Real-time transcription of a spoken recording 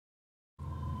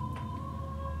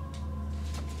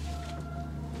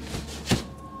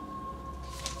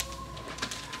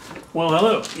Well,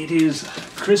 hello. It is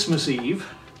Christmas Eve,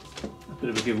 a bit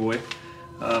of a giveaway,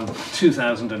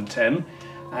 2010,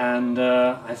 and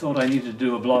I thought I needed to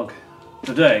do a blog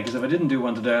today, because if I didn't do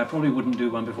one today I probably wouldn't do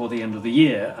one before the end of the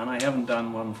year, and I haven't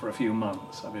done one for a few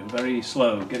months. I've been very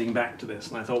slow getting back to this,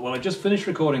 and I thought, well, I just finished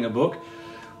recording a book.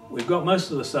 We've got most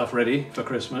of the stuff ready for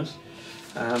Christmas,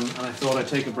 and I thought I'd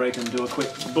take a break and do a quick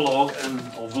blog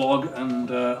or vlog, and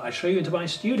I'll show you into my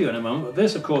studio in a moment. But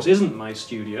this, of course, isn't my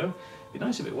studio. It'd be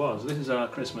nice if it was. This is our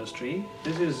Christmas tree.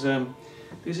 This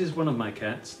is one of my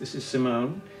cats. This is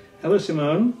Simone. Hello,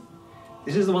 Simone.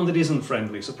 This is the one that isn't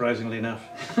friendly, surprisingly enough.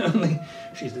 Only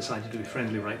she's decided to be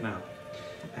friendly right now.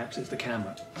 Perhaps it's the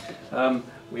camera.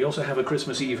 We also have a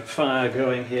Christmas Eve fire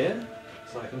going here,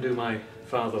 so I can do my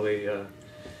fatherly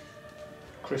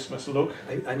Christmas look.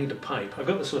 I need a pipe. I've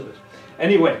got the slippers.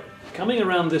 Anyway, coming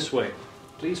around this way,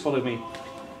 please follow me.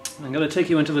 I'm going to take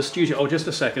you into the studio. Oh, just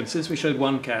a second. Since we showed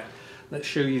one cat, let's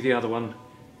show you the other one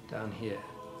down here.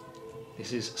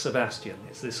 This is Sebastian.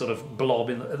 It's this sort of blob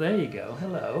in the... There you go.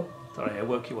 Hello. Sorry, I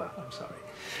woke you up. I'm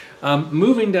sorry.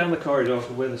 Moving down the corridor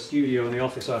to where the studio and the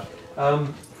office are.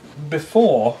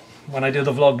 Before, when I did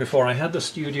the vlog before, I had the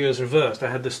studios reversed. I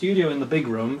had the studio in the big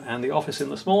room and the office in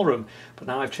the small room. But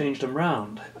now I've changed them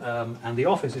round. And the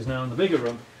office is now in the bigger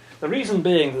room. The reason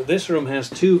being that this room has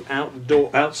two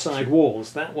outside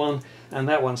walls. That one and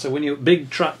that one. So when your big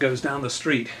truck goes down the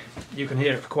street, you can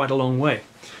hear it for quite a long way.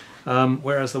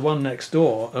 Whereas the one next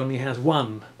door only has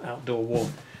one outdoor wall.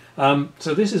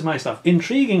 So this is my stuff.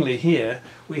 Intriguingly here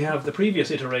we have the previous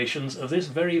iterations of this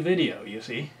very video, you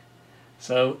see.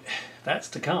 So that's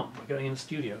to come. We're going in the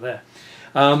studio there.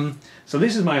 So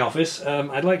this is my office.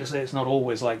 I'd like to say it's not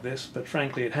always like this, but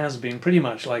frankly it has been pretty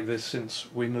much like this since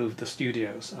we moved the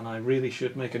studios, and I really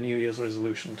should make a New Year's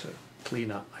resolution to clean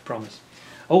up, I promise.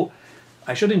 Oh,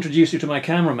 I should introduce you to my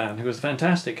cameraman, who was a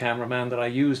fantastic cameraman that I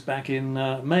used back in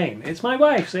Maine. It's my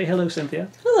wife. Say hello, Cynthia.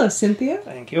 Hello, Cynthia.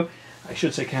 Thank you. I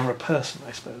should say camera person,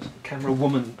 I suppose. Camera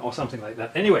woman or something like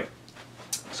that. Anyway,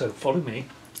 so follow me,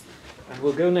 and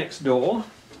we'll go next door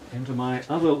into my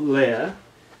other lair.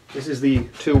 This is the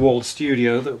two-walled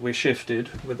studio that we shifted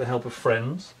with the help of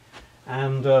friends.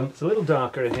 And it's a little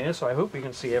darker in here, so I hope you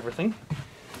can see everything.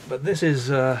 But this is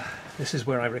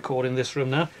where I record in this room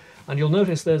now. And you'll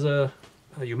notice there's a...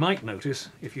 you might notice,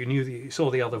 if you saw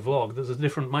the other vlog, there's a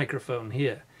different microphone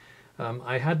here.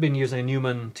 I had been using a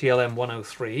Neumann TLM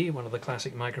 103, one of the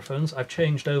classic microphones. I've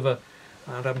changed over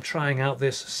and I'm trying out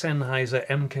this Sennheiser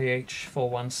MKH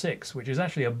 416, which is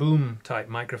actually a boom type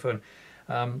microphone,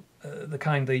 the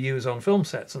kind they use on film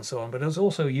sets and so on, but it's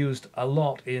also used a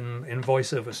lot in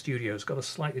voiceover studios. It's got a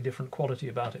slightly different quality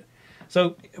about it.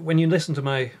 So when you listen to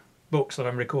my books that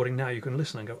I'm recording now, you can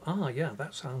listen and go, ah yeah,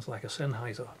 that sounds like a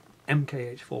Sennheiser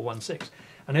MKH 416,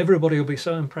 and everybody will be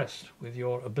so impressed with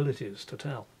your abilities to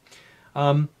tell.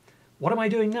 What am I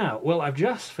doing now? Well, I've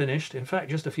just finished, in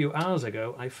fact just a few hours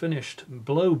ago, I finished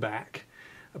Blowback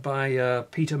by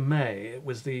Peter May. It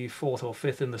was the fourth or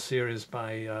fifth in the series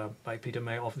by Peter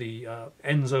May of the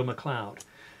Enzo MacLeod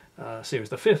series,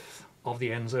 the fifth of the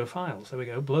Enzo files. There we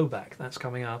go, Blowback. That's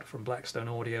coming out from Blackstone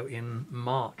Audio in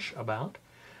March about.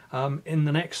 In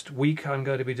the next week I'm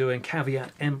going to be doing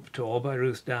Caveat Emptor by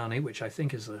Ruth Downey, which I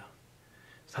think is the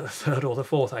third or the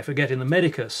fourth, I forget, in the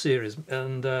Medicus series,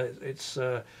 and it's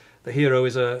the hero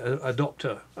is a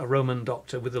doctor, a Roman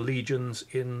doctor with the legions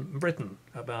in Britain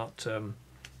about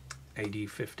AD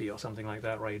 50 or something like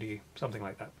that, or AD something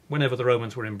like that, whenever the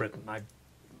Romans were in Britain. I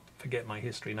forget my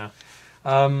history now.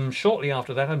 Shortly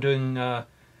after that I'm doing The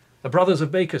Brothers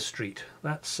of Baker Street.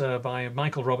 That's by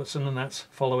Michael Robertson, and that's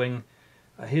following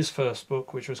his first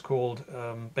book, which was called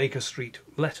Baker Street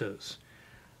Letters.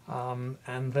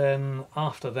 And then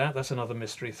after that, that's another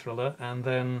mystery thriller, and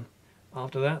then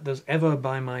after that there's Ever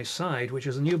by My Side, which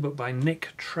is a new book by Nick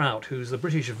Trout, who's the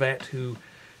British vet who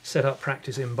set up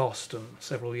practice in Boston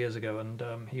several years ago,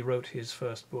 and he wrote his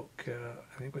first book,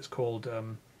 I think it's called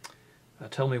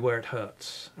Tell Me Where It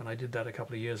Hurts, and I did that a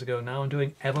couple of years ago. Now I'm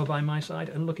doing Ever by My Side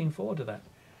and looking forward to that.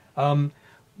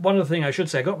 One other thing I should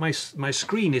say, I got my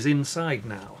screen is inside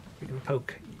now. You can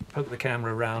poke the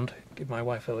camera around, give my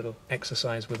wife a little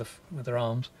exercise with her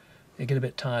arms. You get a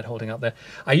bit tired holding up there.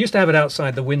 I used to have it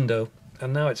outside the window,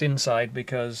 and now it's inside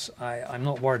because I'm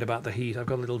not worried about the heat. I've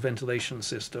got a little ventilation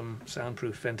system,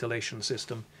 soundproof ventilation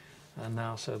system, and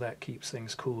now so that keeps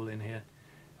things cool in here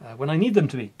when I need them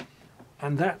to be.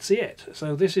 And that's it.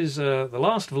 So this is the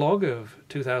last vlog of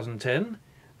 2010.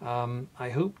 I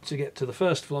hope to get to the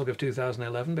first vlog of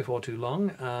 2011 before too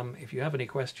long. If you have any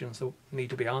questions that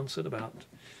need to be answered about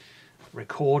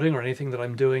recording or anything that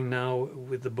I'm doing now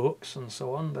with the books and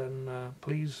so on, then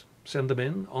please send them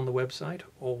in on the website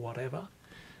or whatever.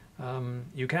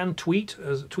 You can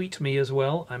tweet me as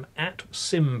well. I'm at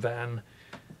Simvan.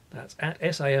 That's at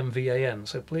SIMVAN.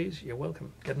 So please, you're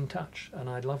welcome. Get in touch, and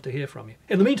I'd love to hear from you.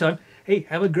 In the meantime, hey,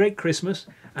 have a great Christmas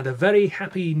and a very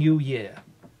happy New Year.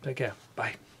 Take care.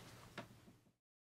 Bye.